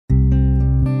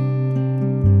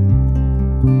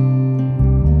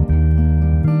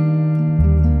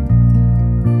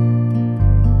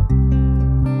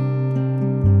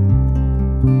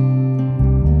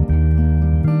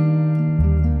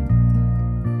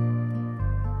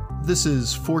This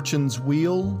is Fortune's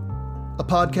Wheel, a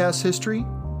podcast history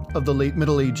of the late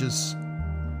Middle Ages.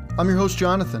 I'm your host,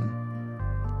 Jonathan.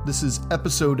 This is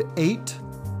episode 8,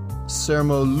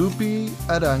 Sermo Lupi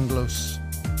ad Anglos.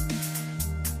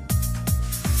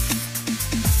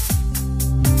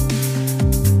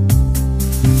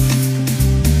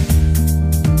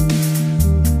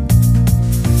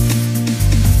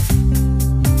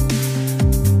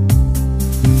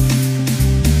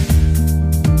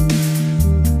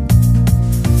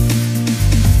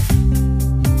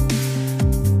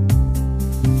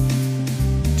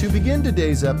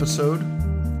 Today's episode,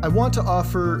 I want to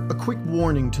offer a quick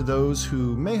warning to those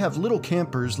who may have little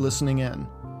campers listening in.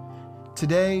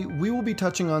 Today, we will be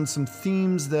touching on some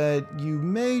themes that you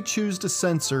may choose to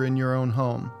censor in your own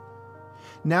home.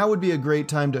 Now would be a great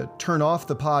time to turn off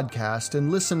the podcast and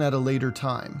listen at a later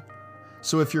time.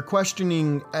 So if you're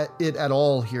questioning it at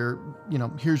all here,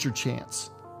 here's your chance.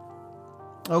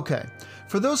 Okay,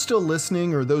 for those still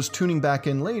listening or those tuning back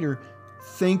in later,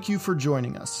 thank you for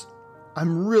joining us.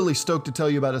 I'm really stoked to tell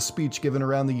you about a speech given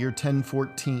around the year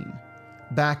 1014,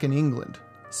 back in England.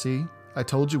 See, I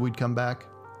told you we'd come back.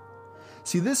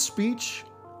 See, this speech,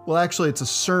 well actually it's a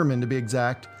sermon to be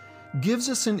exact, gives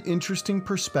us an interesting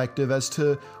perspective as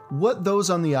to what those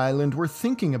on the island were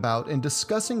thinking about and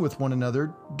discussing with one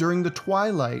another during the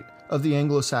twilight of the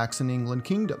Anglo-Saxon England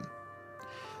kingdom.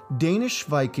 Danish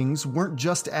Vikings weren't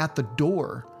just at the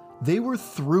door, they were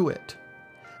through it.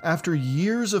 After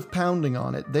years of pounding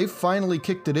on it, they finally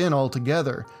kicked it in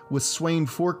altogether with Sweyn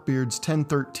Forkbeard's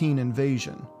 1013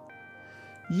 invasion.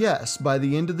 Yes, by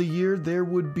the end of the year, there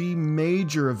would be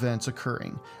major events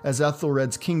occurring as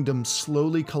Ethelred's kingdom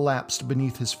slowly collapsed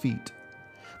beneath his feet.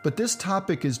 But this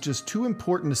topic is just too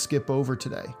important to skip over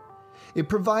today. It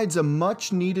provides a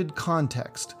much-needed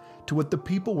context to what the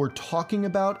people were talking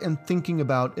about and thinking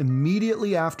about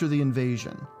immediately after the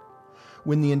invasion,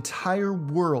 when the entire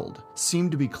world seemed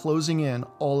to be closing in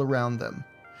all around them,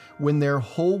 when their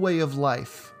whole way of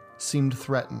life seemed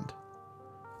threatened.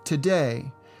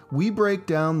 Today, we break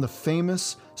down the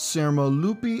famous Sermo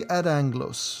Lupi ad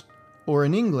Anglos, or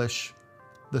in English,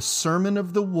 the Sermon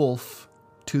of the Wolf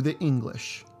to the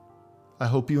English. I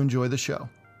hope you enjoy the show.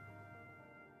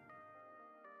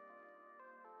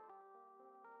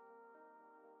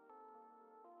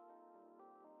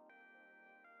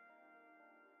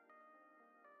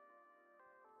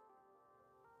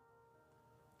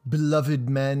 Beloved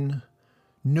men,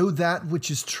 know that which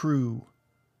is true.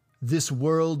 This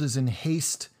world is in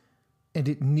haste, and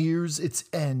it nears its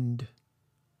end.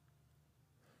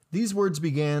 These words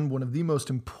began one of the most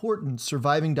important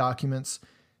surviving documents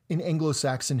in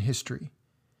Anglo-Saxon history.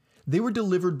 They were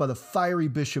delivered by the fiery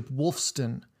Bishop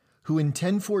Wulfstan, who in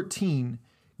 1014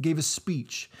 gave a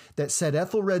speech that set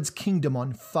Ethelred's kingdom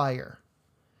on fire.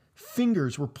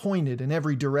 Fingers were pointed in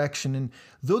every direction, and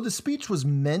though the speech was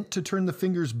meant to turn the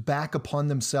fingers back upon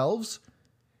themselves,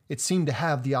 it seemed to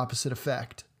have the opposite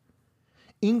effect.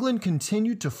 England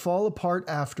continued to fall apart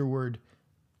afterward.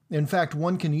 In fact,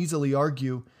 one can easily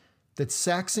argue that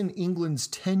Saxon England's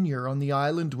tenure on the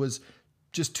island was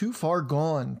just too far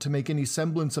gone to make any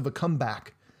semblance of a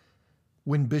comeback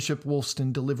when Bishop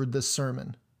Wulfstan delivered this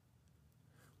sermon.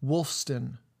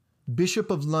 Wulfstan,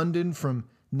 Bishop of London from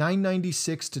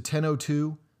 996 to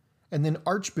 1002, and then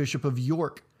Archbishop of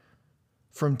York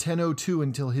from 1002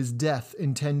 until his death in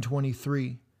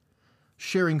 1023,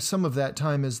 sharing some of that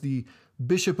time as the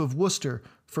Bishop of Worcester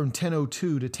from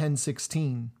 1002 to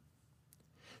 1016.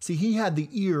 See, he had the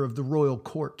ear of the royal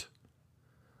court.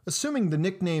 Assuming the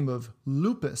nickname of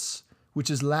Lupus, which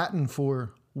is Latin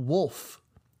for wolf,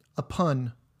 a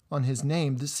pun on his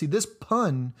name, this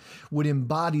pun would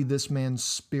embody this man's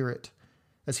spirit,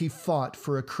 as he fought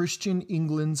for a Christian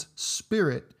England's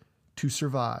spirit to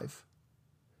survive.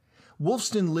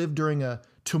 Wulfstan lived during a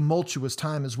tumultuous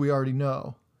time, as we already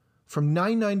know. From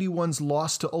 991's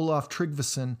loss to Olaf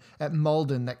Tryggvason at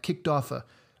Malden that kicked off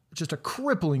just a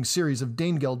crippling series of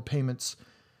Danegeld payments,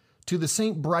 to the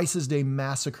St. Brice's Day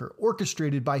massacre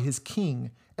orchestrated by his king,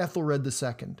 Ethelred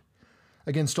II,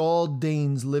 against all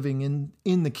Danes living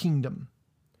in the kingdom,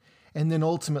 and then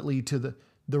ultimately to the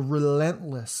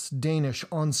relentless Danish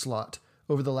onslaught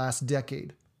over the last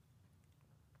decade.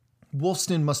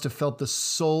 Wulfstan must have felt the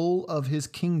soul of his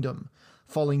kingdom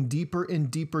falling deeper and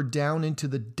deeper down into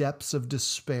the depths of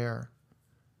despair.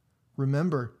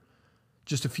 Remember,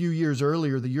 just a few years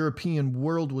earlier, the European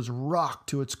world was rocked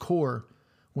to its core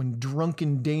when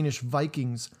drunken Danish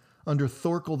Vikings, under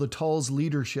Thorkel the Tall's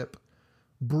leadership,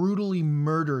 brutally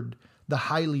murdered the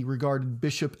highly regarded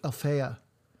Bishop Elfea,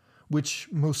 which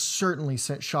most certainly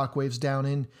sent shockwaves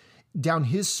down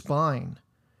his spine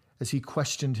as he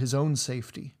questioned his own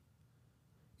safety.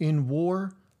 In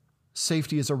war,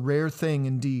 safety is a rare thing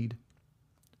indeed.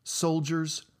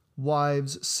 Soldiers,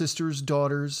 wives, sisters,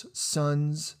 daughters,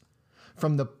 sons,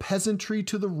 from the peasantry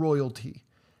to the royalty,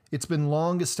 it's been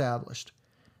long established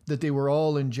that they were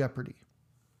all in jeopardy.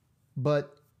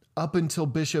 But up until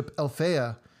Bishop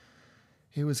Elfea,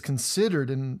 it was considered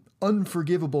an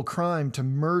unforgivable crime to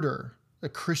murder a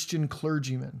Christian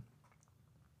clergyman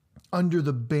under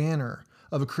the banner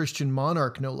of a Christian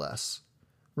monarch, no less.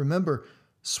 Remember,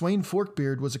 Sweyn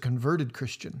Forkbeard was a converted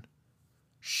Christian.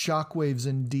 Shockwaves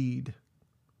indeed.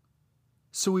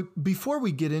 So before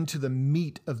we get into the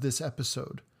meat of this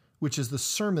episode, which is the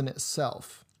sermon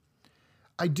itself,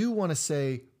 I do want to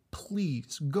say,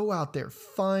 please go out there,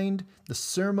 find the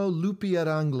Sermo Lupi et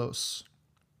Anglos.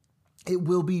 It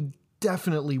will be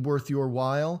definitely worth your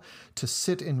while to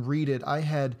sit and read it. I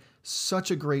had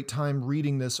such a great time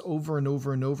reading this over and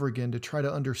over and over again to try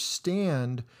to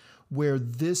understand where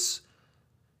this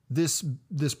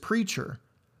preacher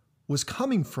was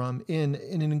coming from in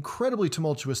an incredibly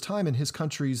tumultuous time in his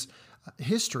country's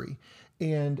history.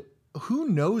 And who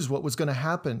knows what was going to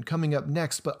happen coming up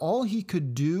next, but all he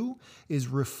could do is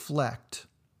reflect.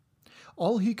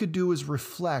 All he could do is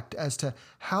reflect as to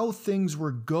how things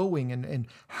were going and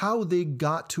how they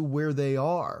got to where they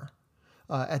are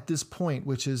at this point,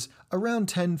 which is around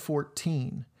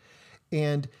 1014.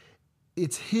 And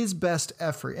it's his best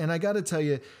effort. And I got to tell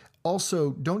you,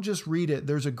 also, don't just read it.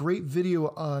 There's a great video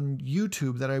on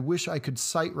YouTube that I wish I could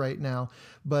cite right now,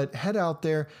 but head out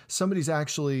there. Somebody's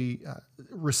actually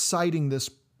reciting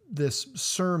this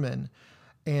sermon,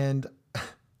 and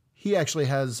he actually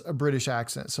has a British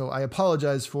accent. So I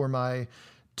apologize for my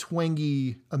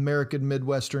twangy American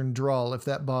Midwestern drawl if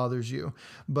that bothers you.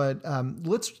 But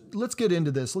let's get into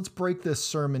this. Let's break this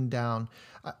sermon down.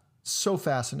 So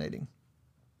fascinating.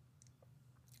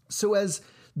 So as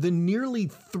the nearly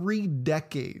 3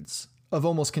 decades of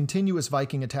almost continuous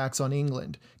Viking attacks on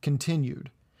England continued,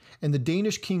 and the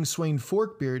Danish king Sweyn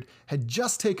Forkbeard had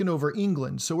just taken over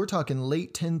England, so we're talking late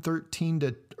 1013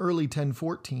 to early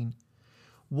 1014,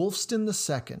 Wulfstan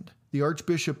II, the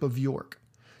Archbishop of York,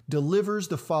 delivers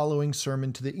the following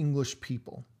sermon to the English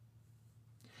people.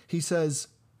 He says,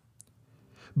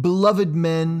 "Beloved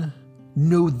men,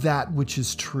 know that which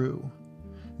is true.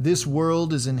 This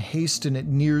world is in haste and it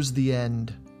nears the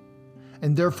end.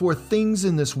 And therefore things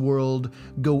in this world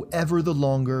go ever the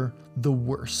longer, the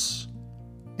worse.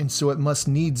 And so it must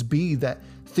needs be that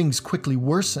things quickly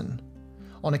worsen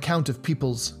on account of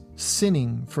people's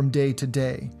sinning from day to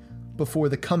day before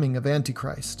the coming of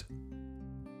Antichrist.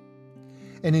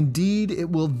 And indeed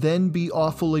it will then be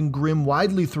awful and grim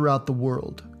widely throughout the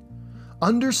world.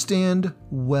 Understand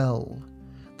well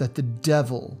that the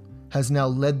devil has now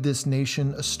led this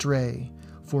nation astray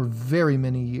for very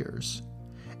many years,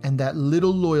 and that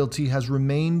little loyalty has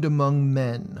remained among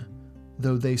men,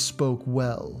 though they spoke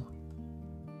well."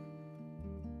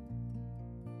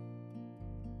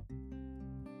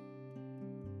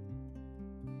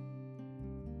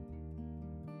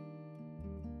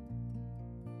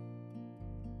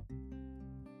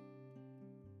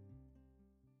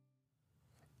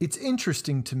 It's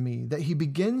interesting to me that he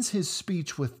begins his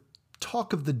speech with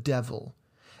talk of the devil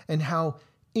and how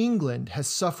England has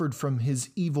suffered from his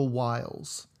evil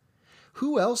wiles.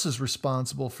 Who else is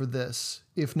responsible for this,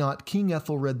 if not King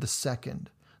Ethelred II,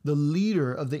 the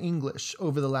leader of the English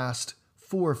over the last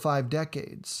 4 or 5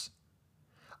 decades?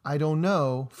 I don't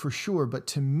know for sure, but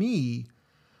to me,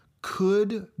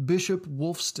 could Bishop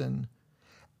Wulfstan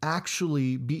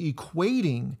actually be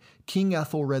equating King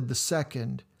Ethelred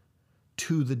II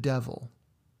to the devil?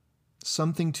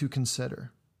 Something to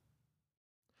consider.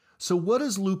 So what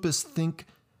does Lupus think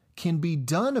can be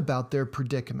done about their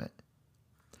predicament?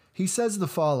 He says the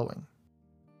following.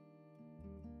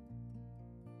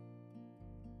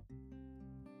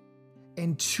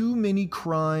 "And too many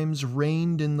crimes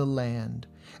reigned in the land,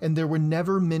 and there were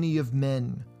never many of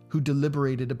men who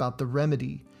deliberated about the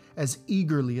remedy as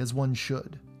eagerly as one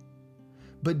should.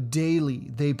 But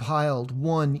daily they piled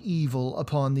one evil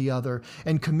upon the other,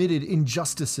 and committed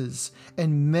injustices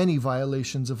and many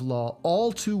violations of law,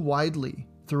 all too widely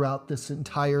throughout this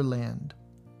entire land.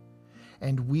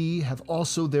 And we have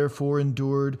also therefore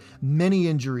endured many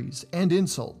injuries and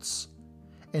insults.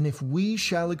 And if we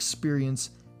shall experience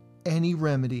any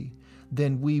remedy,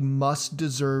 then we must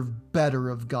deserve better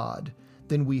of God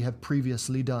than we have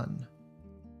previously done.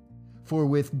 For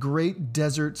with great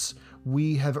deserts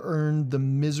we have earned the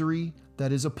misery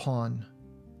that is upon.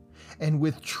 And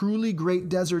with truly great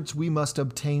deserts we must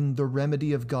obtain the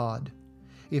remedy of God,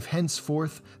 if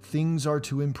henceforth things are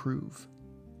to improve.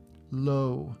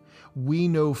 Lo, we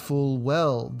know full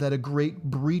well that a great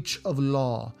breach of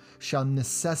law shall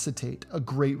necessitate a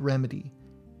great remedy,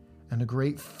 and a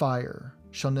great fire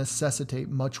shall necessitate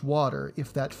much water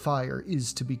if that fire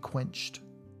is to be quenched.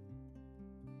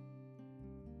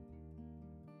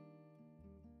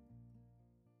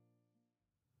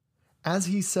 As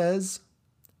he says,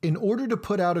 in order to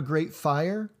put out a great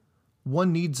fire,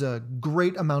 one needs a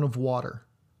great amount of water,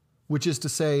 which is to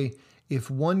say, if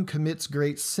one commits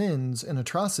great sins and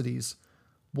atrocities,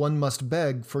 one must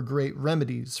beg for great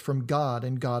remedies from God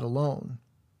and God alone.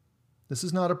 This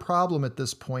is not a problem at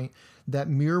this point that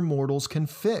mere mortals can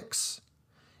fix.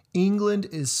 England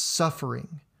is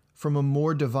suffering from a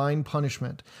more divine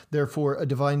punishment, therefore a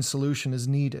divine solution is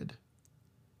needed.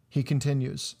 He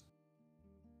continues,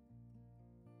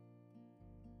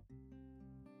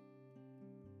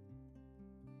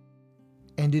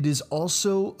 and it is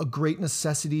also a great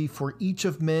necessity for each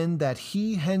of men that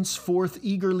he henceforth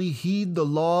eagerly heed the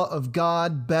law of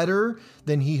God better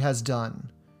than he has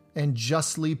done, and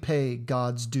justly pay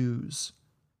God's dues.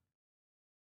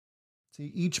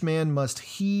 See, each man must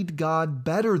heed God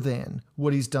better than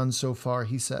what he's done so far,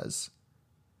 he says.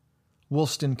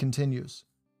 Wulfstan continues,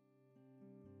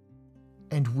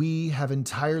 and we have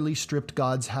entirely stripped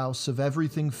God's house of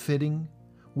everything fitting,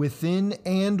 within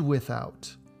and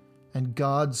without, and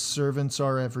God's servants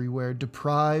are everywhere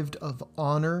deprived of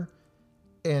honor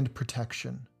and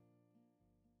protection.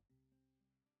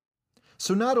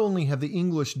 So not only have the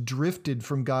English drifted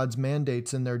from God's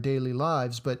mandates in their daily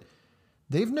lives, but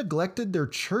they've neglected their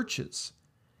churches,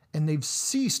 and they've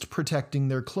ceased protecting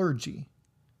their clergy.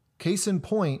 Case in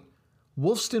point,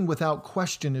 Wulfstan without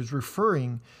question is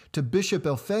referring to Bishop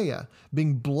Ælfheah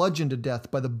being bludgeoned to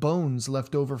death by the bones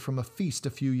left over from a feast a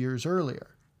few years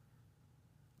earlier.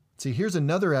 See, here's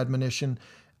another admonition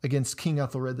against King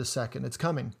Ethelred II. It's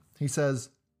coming. He says,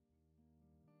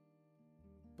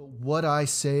 but what I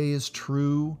say is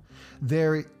true.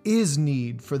 There is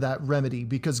need for that remedy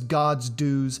because God's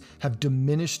dues have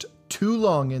diminished too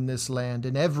long in this land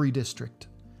in every district,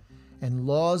 and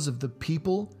laws of the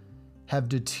people have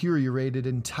deteriorated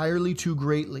entirely too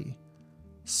greatly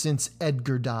since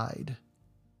Edgar died.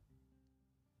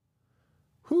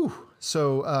 Whew.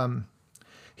 So,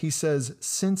 he says,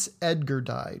 since Edgar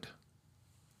died.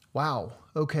 Wow.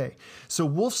 Okay. So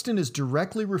Wulfstan is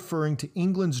directly referring to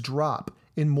England's drop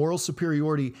in moral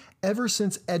superiority ever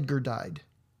since Edgar died.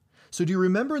 So do you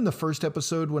remember in the first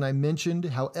episode when I mentioned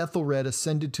how Ethelred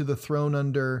ascended to the throne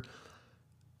under,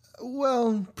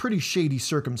 well, pretty shady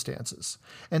circumstances,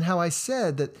 and how I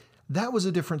said that that was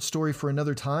a different story for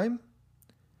another time?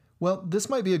 Well, this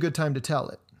might be a good time to tell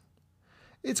it.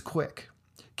 It's quick.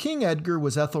 King Edgar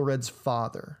was Ethelred's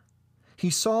father. He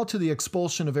saw to the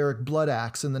expulsion of Eric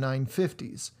Bloodaxe in the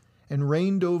 950s and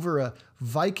reigned over a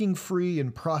Viking-free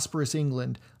and prosperous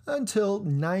England until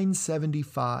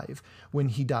 975, when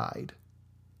he died.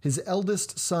 His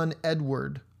eldest son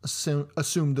Edward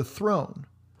assumed the throne.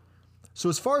 So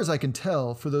as far as I can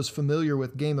tell, for those familiar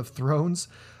with Game of Thrones,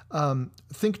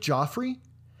 think Joffrey,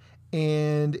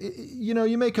 and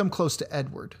you may come close to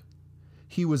Edward.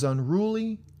 He was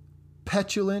unruly,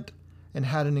 petulant, and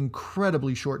had an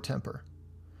incredibly short temper.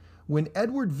 When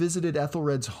Edward visited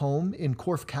Ethelred's home in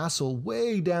Corfe Castle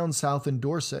way down south in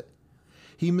Dorset,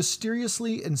 he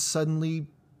mysteriously and suddenly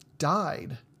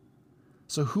died.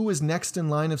 So who is next in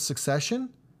line of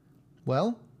succession?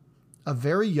 Well, a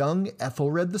very young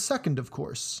Ethelred II, of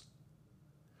course.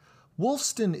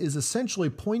 Wulfstan is essentially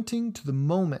pointing to the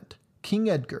moment King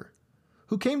Edgar,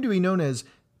 who came to be known as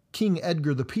King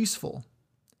Edgar the Peaceful,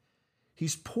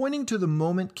 he's pointing to the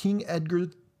moment King Edgar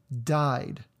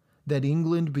died that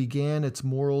England began its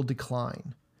moral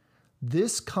decline.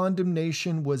 This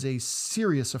condemnation was a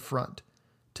serious affront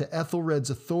to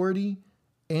Ethelred's authority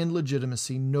and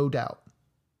legitimacy, no doubt.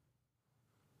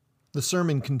 The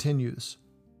sermon continues.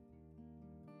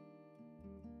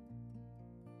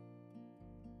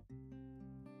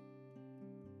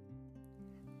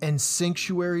 And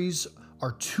sanctuaries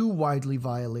are too widely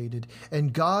violated,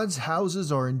 and God's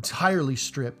houses are entirely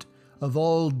stripped of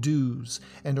all dues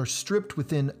and are stripped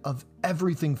within of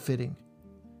everything fitting.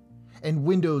 And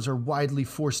widows are widely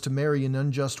forced to marry in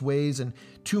unjust ways, and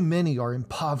too many are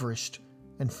impoverished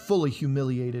and fully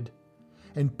humiliated.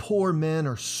 And poor men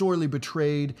are sorely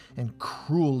betrayed and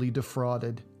cruelly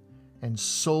defrauded, and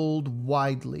sold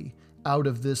widely out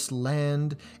of this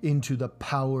land into the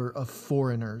power of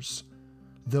foreigners,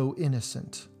 though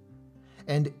innocent.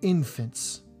 And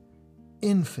infants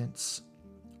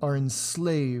are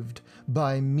enslaved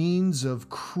by means of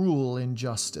cruel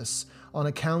injustice on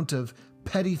account of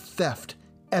petty theft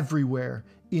everywhere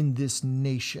in this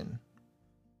nation.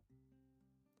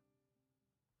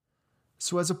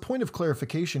 So as a point of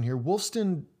clarification here,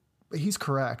 Wolfson, he's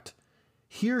correct.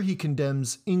 Here he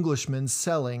condemns Englishmen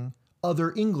selling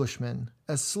other Englishmen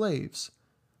as slaves,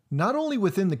 not only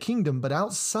within the kingdom, but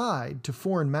outside to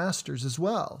foreign masters as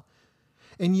well.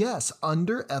 And yes,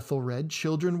 under Ethelred,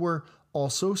 children were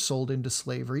also sold into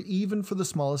slavery, even for the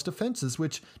smallest offenses,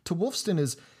 which to Wolfson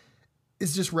is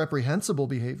just reprehensible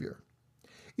behavior.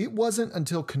 It wasn't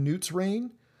until Canute's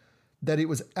reign that it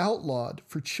was outlawed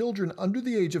for children under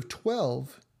the age of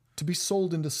 12 to be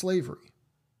sold into slavery.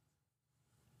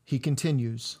 He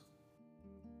continues,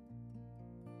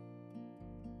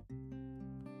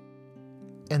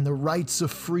 "And the rights of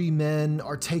free men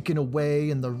are taken away,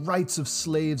 and the rights of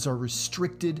slaves are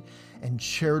restricted, and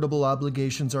charitable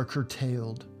obligations are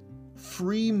curtailed.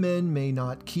 Free men may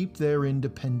not keep their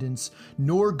independence,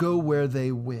 nor go where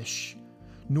they wish,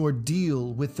 nor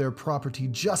deal with their property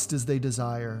just as they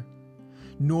desire.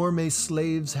 Nor may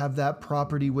slaves have that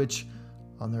property which,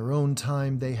 on their own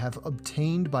time, they have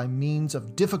obtained by means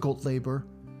of difficult labor,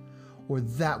 or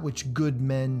that which good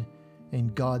men, in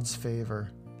God's favor,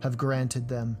 have granted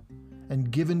them, and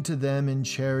given to them in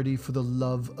charity for the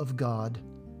love of God.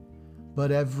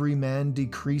 But every man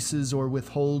decreases or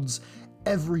withholds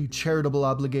every charitable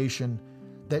obligation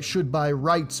that should by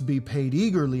rights be paid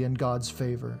eagerly in God's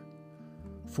favor.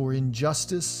 For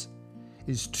injustice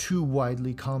is too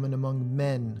widely common among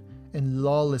men, and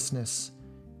lawlessness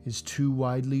is too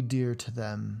widely dear to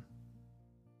them."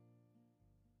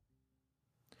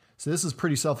 So this is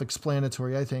pretty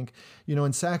self-explanatory, I think.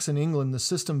 In Saxon England, the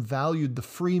system valued the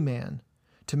free man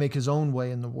to make his own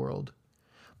way in the world.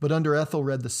 But under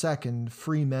Ethelred II,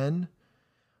 free men,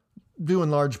 due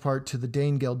in large part to the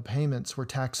Danegeld payments, were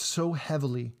taxed so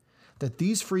heavily that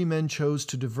these free men chose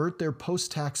to divert their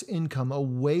post-tax income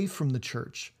away from the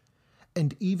church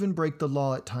and even break the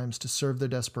law at times to serve their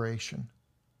desperation.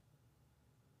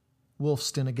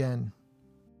 Wolfson again.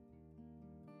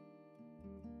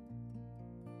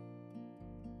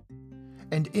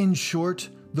 "And in short,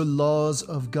 the laws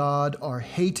of God are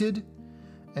hated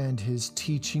and his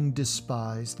teaching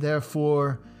despised.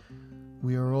 Therefore,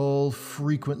 we are all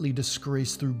frequently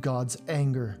disgraced through God's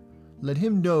anger. Let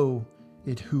him know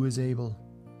it who is able.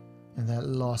 And that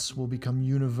loss will become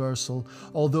universal,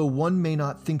 although one may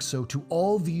not think so, to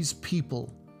all these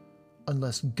people,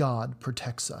 unless God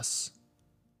protects us."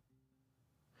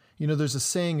 There's a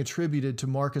saying attributed to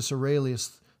Marcus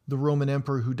Aurelius, the Roman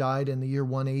emperor who died in the year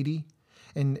 180,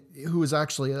 and who was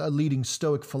actually a leading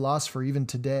Stoic philosopher even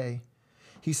today.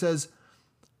 He says,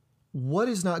 "What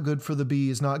is not good for the bee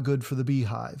is not good for the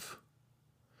beehive."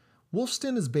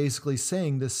 Wolfson is basically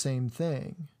saying this same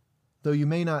thing. Though you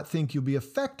may not think you'll be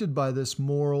affected by this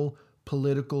moral,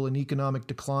 political, and economic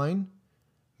decline,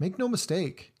 make no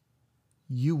mistake,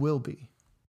 you will be.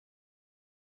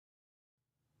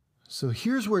 So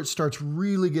here's where it starts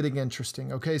really getting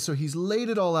interesting, okay? So he's laid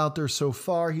it all out there so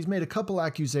far. He's made a couple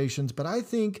accusations, but I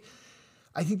think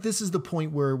this is the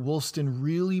point where Wolfson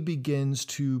really begins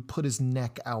to put his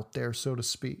neck out there, so to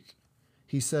speak.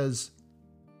 He says,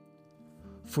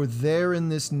 "For there in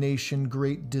this nation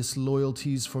great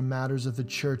disloyalties for matters of the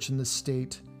church and the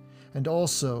state, and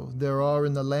also there are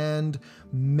in the land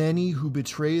many who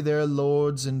betray their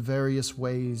lords in various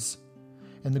ways.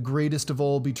 And the greatest of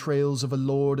all betrayals of a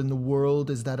lord in the world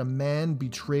is that a man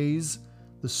betrays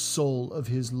the soul of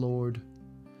his lord.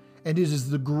 And it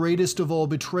is the greatest of all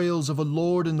betrayals of a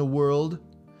lord in the world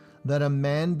that a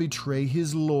man betray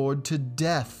his lord to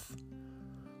death,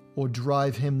 or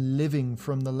drive him living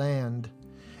from the land.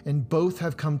 And both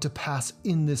have come to pass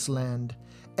in this land.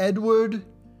 Edward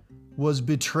was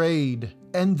betrayed,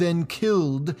 and then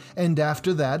killed, and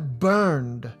after that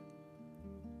burned.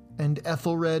 And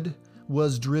Ethelred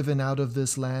was driven out of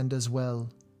this land as well."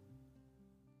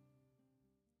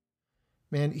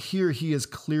 Man, here he is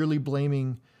clearly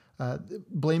blaming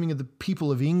the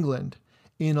people of England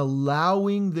in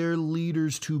allowing their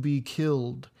leaders to be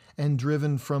killed and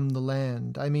driven from the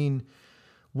land. I mean,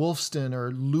 Wolfson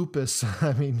or Lupus,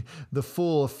 the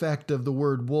full effect of the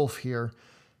word wolf here,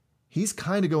 he's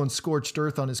kind of going scorched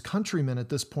earth on his countrymen at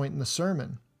this point in the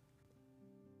sermon.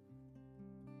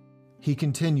 He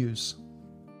continues,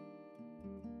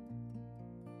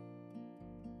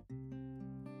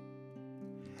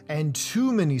 "And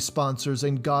too many sponsors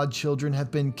and godchildren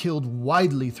have been killed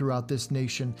widely throughout this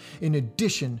nation, in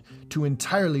addition to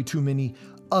entirely too many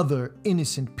other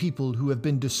innocent people who have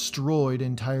been destroyed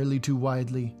entirely too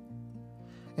widely.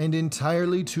 And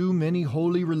entirely too many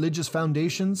holy religious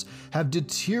foundations have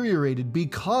deteriorated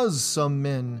because some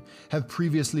men have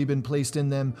previously been placed in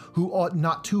them who ought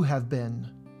not to have been,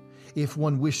 if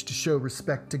one wished to show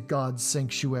respect to God's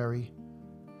sanctuary.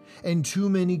 and too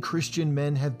many Christian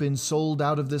men have been sold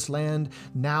out of this land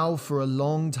now for a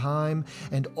long time,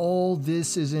 and all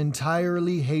this is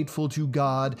entirely hateful to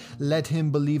God. Let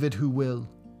him believe it who will.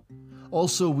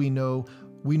 Also we know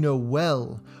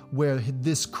well where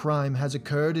this crime has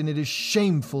occurred, and it is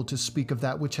shameful to speak of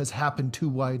that which has happened too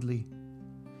widely.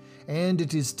 And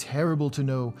it is terrible to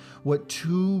know what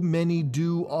too many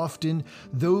do often,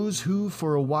 those who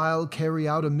for a while carry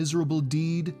out a miserable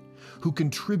deed, who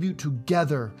contribute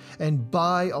together and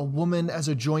buy a woman as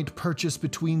a joint purchase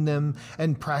between them,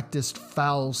 and practiced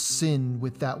foul sin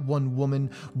with that one woman,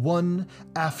 one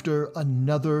after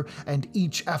another, and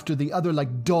each after the other,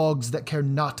 like dogs that care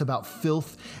not about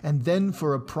filth, and then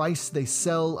for a price they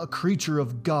sell a creature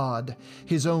of God,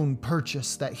 his own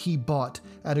purchase that he bought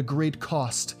at a great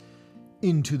cost,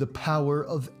 into the power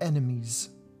of enemies.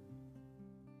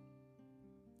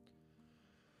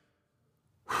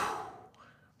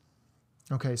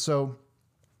 Okay, so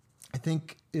I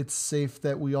think it's safe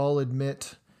that we all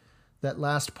admit that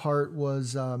last part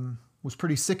was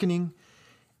pretty sickening,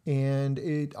 and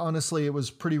it was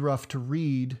pretty rough to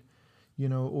read,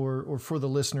 or for the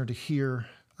listener to hear,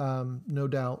 no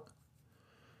doubt.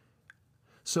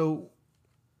 So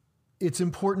it's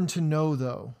important to know,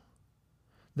 though,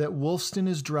 that Wulfstan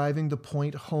is driving the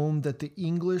point home that the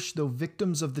English, though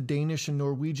victims of the Danish and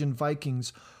Norwegian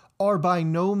Vikings, are by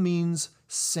no means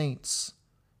saints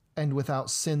and without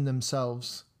sin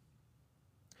themselves.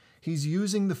 He's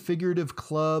using the figurative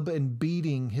club and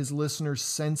beating his listeners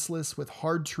senseless with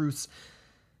hard truths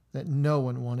that no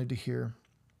one wanted to hear.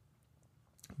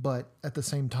 But at the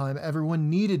same time, everyone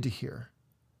needed to hear.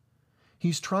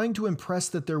 He's trying to impress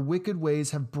that their wicked ways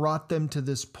have brought them to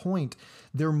this point.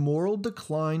 Their moral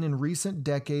decline in recent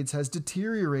decades has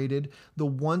deteriorated the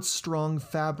once strong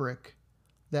fabric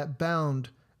that bound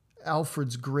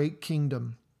Alfred's great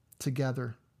kingdom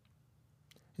together.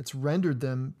 It's rendered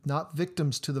them not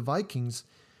victims to the Vikings,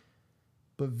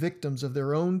 but victims of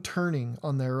their own turning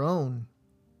on their own.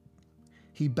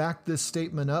 He backed this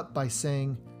statement up by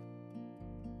saying,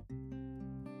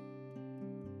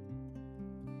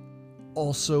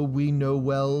 "Also we know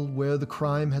well where the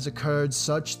crime has occurred,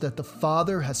 such that the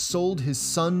father has sold his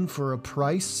son for a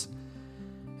price,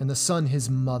 and the son his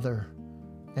mother,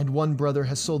 and one brother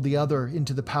has sold the other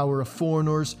into the power of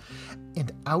foreigners,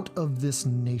 and out of this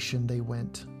nation they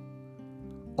went.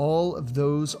 All of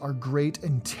those are great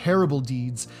and terrible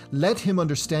deeds. Let him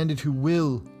understand it who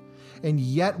will. And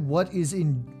yet what is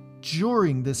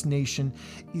enduring this nation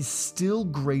is still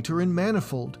greater and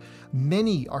manifold.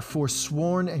 Many are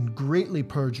forsworn and greatly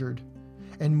perjured,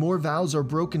 and more vows are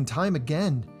broken time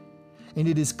again. And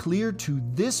it is clear to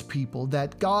this people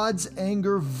that God's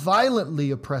anger violently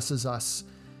oppresses us.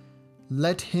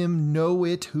 Let him know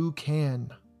it who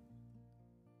can."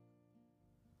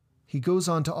 He goes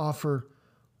on to offer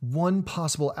one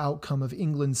possible outcome of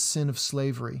England's sin of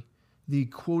slavery, the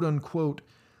quote-unquote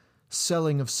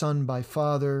selling of son by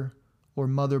father, or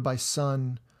mother by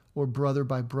son, or brother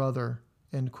by brother,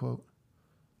 end quote,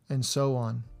 and so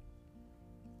on.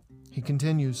 He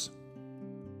continues,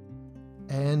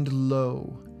 "And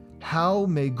lo, how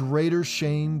may greater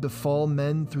shame befall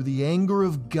men through the anger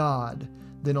of God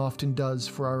than often does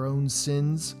for our own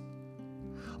sins?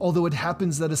 Although it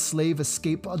happens that a slave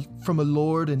escape from a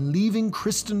lord and leaving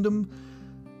Christendom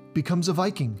becomes a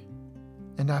Viking,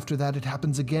 and after that it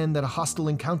happens again that a hostile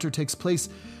encounter takes place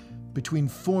between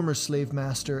former slave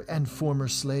master and former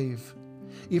slave.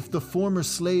 If the former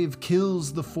slave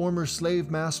kills the former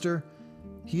slave master,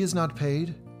 he is not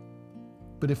paid.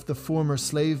 But if the former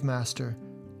slave master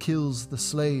kills the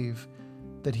slave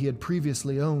that he had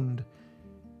previously owned,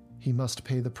 he must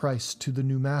pay the price to the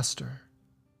new master."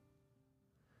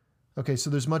 Okay, so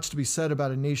there's much to be said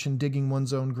about a nation digging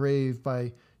one's own grave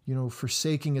by,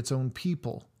 forsaking its own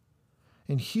people.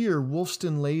 And here,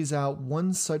 Wulfstan lays out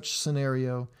one such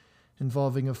scenario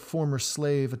involving a former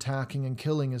slave attacking and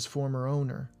killing his former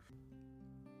owner.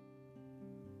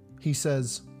 He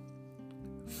says,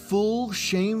 "Full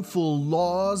shameful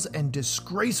laws and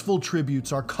disgraceful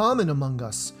tributes are common among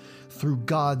us. Through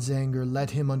God's anger,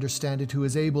 let him understand it who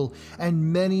is able,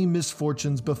 and many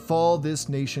misfortunes befall this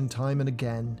nation time and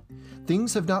again.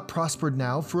 Things have not prospered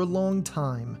now for a long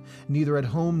time, neither at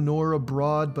home nor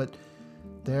abroad, but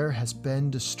there has been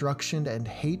destruction and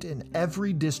hate in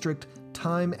every district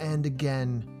time and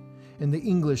again. And the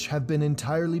English have been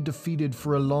entirely defeated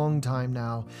for a long time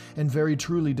now, and very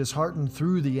truly disheartened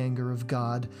through the anger of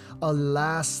God.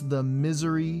 Alas, the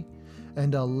misery,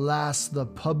 and alas, the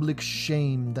public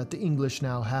shame that the English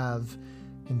now have,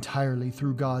 entirely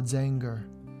through God's anger.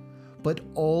 But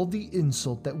all the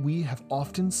insult that we have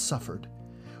often suffered,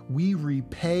 we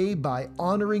repay by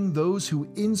honoring those who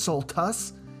insult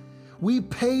us. We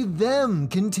pay them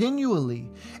continually,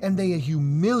 and they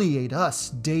humiliate us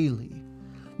daily.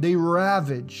 They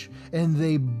ravage and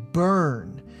they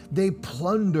burn. They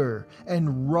plunder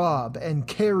and rob and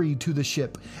carry to the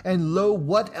ship. And lo,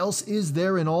 what else is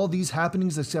there in all these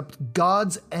happenings except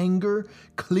God's anger,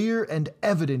 clear and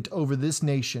evident over this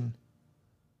nation?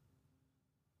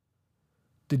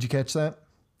 Did you catch that?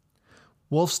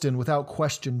 Wulfstan, without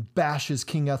question, bashes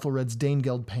King Ethelred's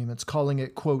Danegeld payments, calling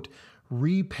it, quote,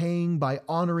 repaying by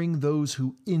honoring those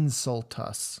who insult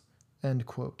us, end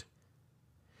quote.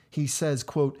 He says,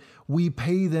 quote, we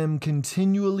pay them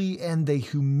continually and they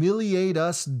humiliate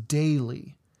us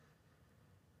daily.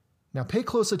 Now pay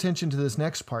close attention to this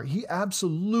next part. He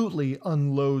absolutely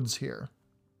unloads here.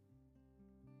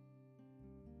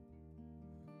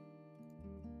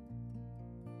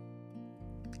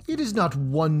 It is not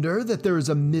wonder that there is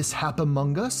a mishap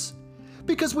among us,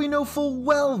 because we know full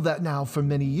well that now for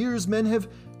many years men have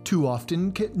too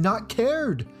often not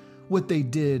cared what they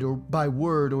did or by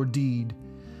word or deed.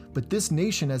 But this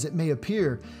nation, as it may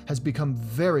appear, has become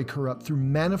very corrupt through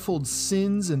manifold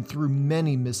sins and through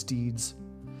many misdeeds,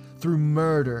 through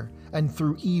murder and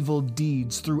through evil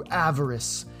deeds, through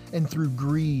avarice and through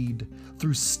greed,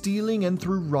 through stealing and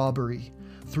through robbery,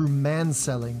 through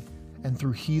manselling and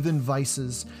through heathen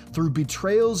vices, through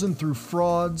betrayals and through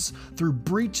frauds, through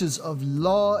breaches of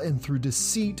law and through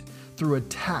deceit, through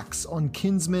attacks on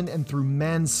kinsmen and through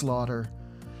manslaughter,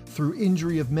 through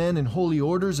injury of men and holy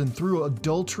orders and through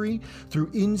adultery,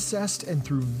 through incest and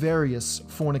through various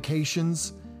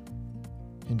fornications,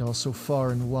 and also far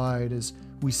and wide, as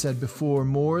we said before,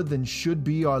 more than should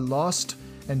be are lost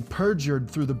and perjured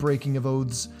through the breaking of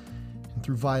oaths, and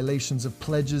through violations of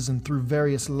pledges, and through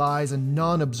various lies and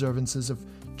non-observances of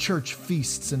church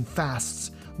feasts and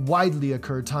fasts, widely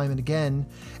occur time and again.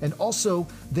 And also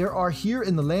there are here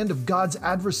in the land of God's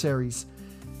adversaries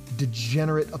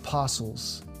degenerate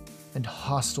apostles and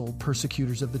hostile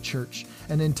persecutors of the church,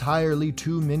 and entirely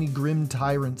too many grim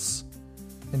tyrants,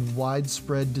 and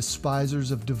widespread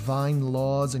despisers of divine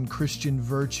laws and Christian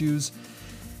virtues,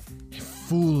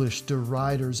 foolish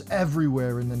deriders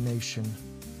everywhere in the nation,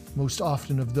 most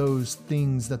often of those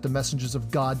things that the messengers of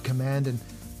God command, and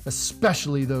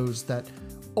especially those that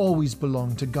always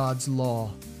belong to God's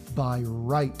law by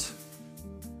right.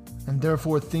 And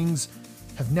therefore things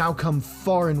have now come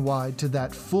far and wide to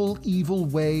that full evil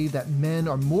way that men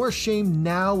are more ashamed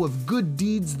now of good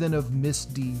deeds than of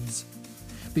misdeeds.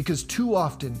 Because too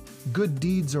often good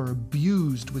deeds are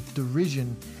abused with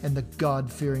derision, and the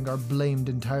God-fearing are blamed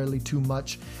entirely too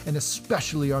much, and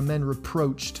especially are men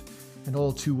reproached, and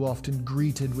all too often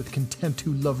greeted with contempt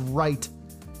who love right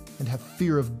and have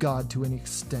fear of God to any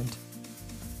extent.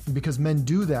 And because men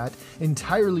do that,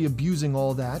 entirely abusing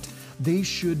all that, they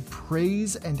should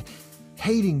praise and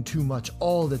hating too much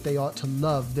all that they ought to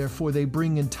love. Therefore they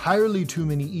bring entirely too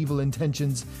many evil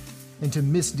intentions into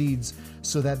misdeeds,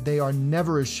 so that they are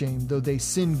never ashamed, though they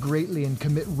sin greatly and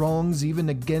commit wrongs even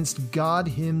against God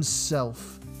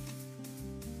himself.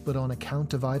 But on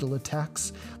account of idle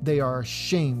attacks, they are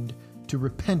ashamed to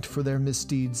repent for their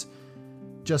misdeeds,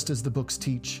 just as the books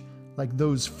teach, like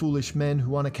those foolish men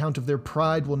who on account of their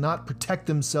pride will not protect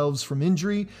themselves from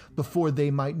injury before they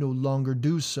might no longer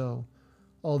do so,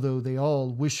 although they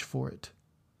all wish for it.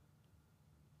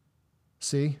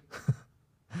 See?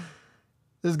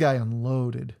 This guy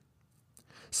unloaded.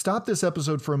 Stop this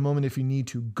episode for a moment if you need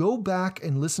to. Go back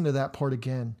and listen to that part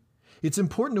again. It's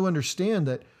important to understand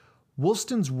that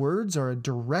Wulfstan's words are a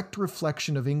direct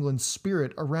reflection of England's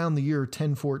spirit around the year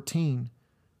 1014.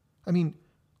 I mean,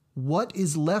 what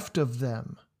is left of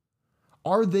them?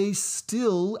 Are they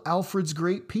still Alfred's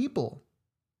great people?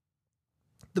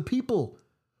 The people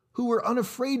who were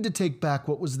unafraid to take back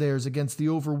what was theirs against the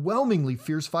overwhelmingly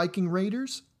fierce Viking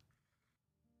raiders?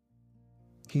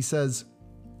 He says,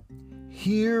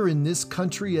 here in this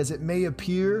country, as it may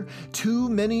appear, too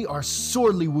many are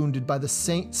sorely wounded by the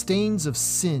stains of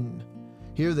sin.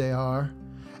 Here they are,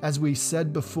 as we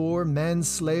said before,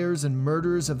 manslayers and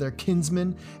murderers of their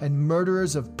kinsmen, and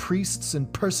murderers of priests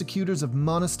and persecutors of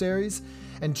monasteries,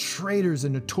 and traitors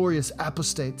and notorious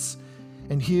apostates.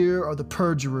 And here are the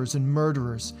perjurers and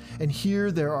murderers, and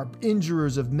here there are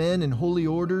injurers of men and holy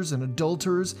orders and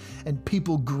adulterers, and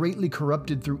people greatly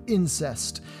corrupted through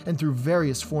incest and through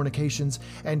various fornications,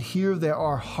 and here there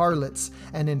are harlots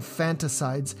and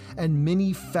infanticides and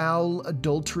many foul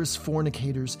adulterous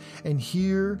fornicators, and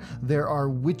here there are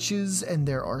witches and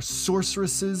there are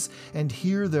sorceresses, and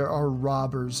here there are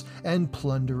robbers and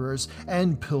plunderers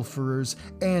and pilferers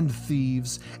and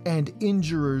thieves and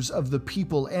injurers of the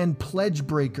people and pledge pledge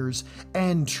breakers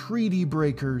and treaty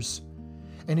breakers,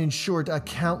 and in short, a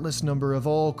countless number of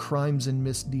all crimes and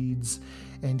misdeeds.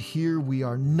 And here we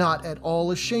are not at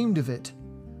all ashamed of it,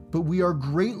 but we are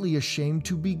greatly ashamed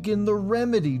to begin the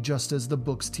remedy just as the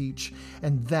books teach,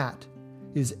 and that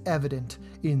is evident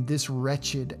in this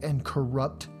wretched and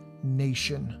corrupt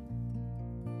nation.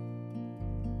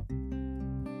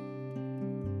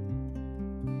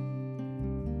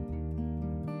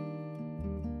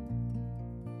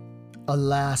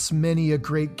 Alas, many a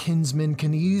great kinsman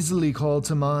can easily call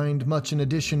to mind, much in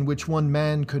addition which one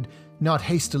man could not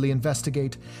hastily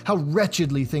investigate, how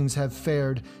wretchedly things have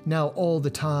fared, now all the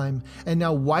time, and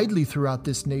now widely throughout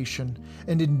this nation,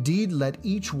 and indeed let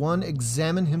each one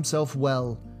examine himself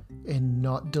well, and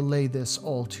not delay this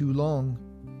all too long.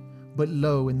 But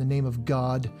lo, in the name of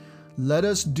God, let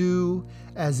us do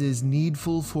as is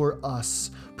needful for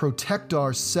us, protect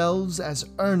ourselves as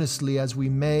earnestly as we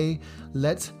may,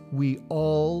 let we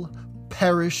all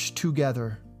perish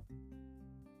together.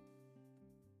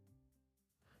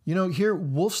 You know, here,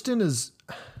 Wulfstan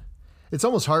it's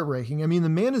almost heartbreaking. I mean, the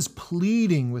man is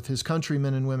pleading with his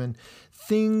countrymen and women,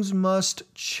 things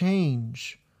must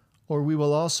change, or we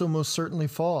will also most certainly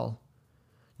fall.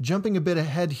 Jumping a bit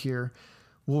ahead here,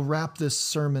 we'll wrap this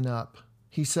sermon up.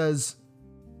 He says,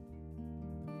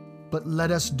 "But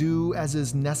let us do as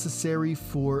is necessary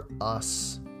for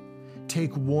us.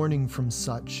 Take warning from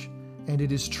such, and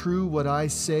it is true what I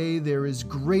say, there is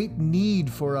great need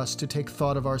for us to take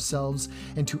thought of ourselves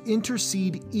and to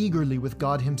intercede eagerly with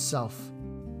God Himself.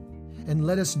 And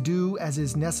let us do as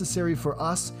is necessary for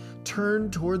us, turn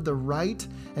toward the right,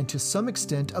 and to some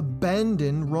extent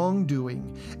abandon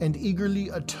wrongdoing, and eagerly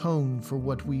atone for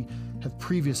what we have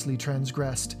previously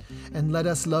transgressed. And let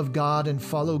us love God and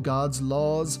follow God's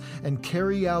laws, and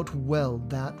carry out well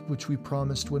that which we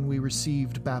promised when we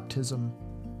received baptism,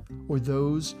 or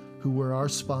those who were our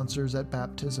sponsors at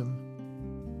baptism.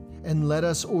 And let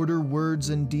us order words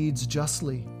and deeds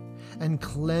justly, and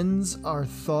cleanse our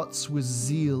thoughts with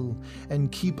zeal,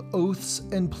 and keep oaths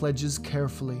and pledges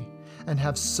carefully, and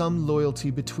have some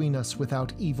loyalty between us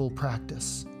without evil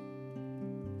practice.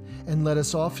 And let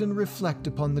us often reflect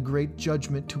upon the great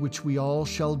judgment to which we all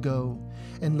shall go,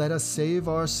 and let us save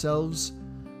ourselves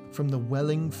from the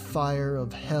welling fire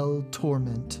of hell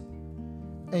torment,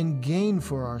 and gain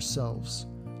for ourselves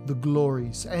the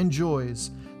glories and joys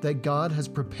that God has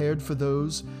prepared for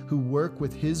those who work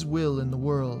with His will in the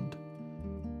world.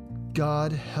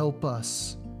 God help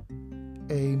us.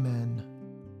 Amen."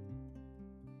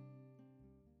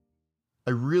 I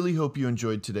really hope you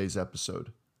enjoyed today's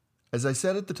episode. As I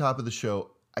said at the top of the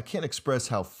show, I can't express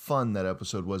how fun that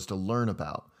episode was to learn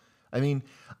about. I mean,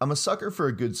 I'm a sucker for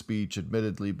a good speech,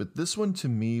 admittedly, but this one to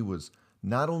me was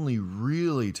not only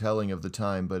really telling of the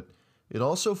time, but it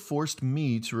also forced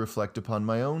me to reflect upon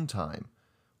my own time,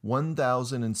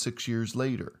 1,006 years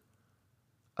later.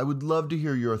 I would love to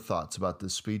hear your thoughts about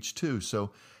this speech too,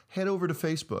 so head over to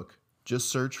Facebook, just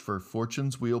search for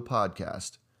Fortune's Wheel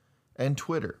Podcast, and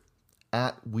Twitter,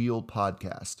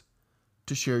 @WheelPodcast,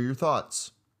 to share your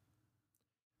thoughts.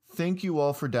 Thank you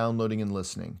all for downloading and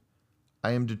listening.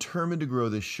 I am determined to grow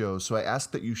this show, so I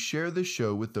ask that you share this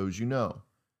show with those you know.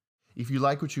 If you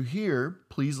like what you hear,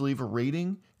 please leave a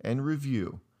rating and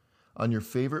review on your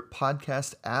favorite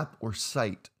podcast app or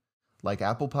site, like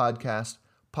Apple Podcast,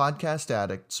 Podcast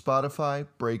Addict, Spotify,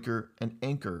 Breaker, and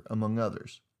Anchor, among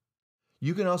others.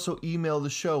 You can also email the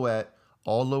show at,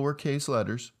 all lowercase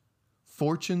letters,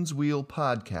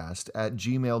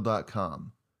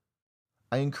 fortuneswheelpodcast@gmail.com.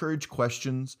 I encourage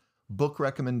questions, book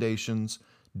recommendations,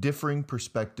 differing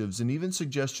perspectives, and even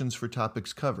suggestions for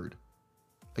topics covered.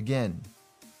 Again,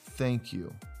 thank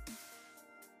you.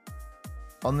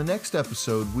 On the next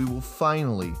episode, we will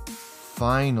finally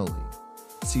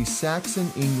see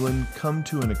Saxon England come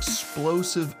to an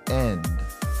explosive end.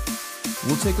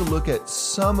 We'll take a look at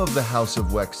some of the House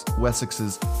of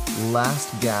Wessex's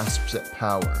last gasps at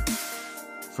power,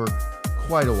 for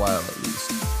quite a while at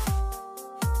least.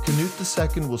 Canute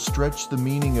II will stretch the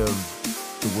meaning of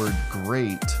the word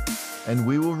great, and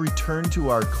we will return to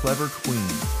our clever queen,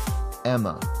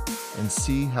 Emma, and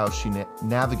see how she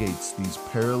navigates these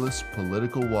perilous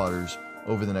political waters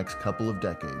over the next couple of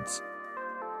decades.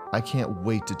 I can't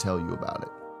wait to tell you about it.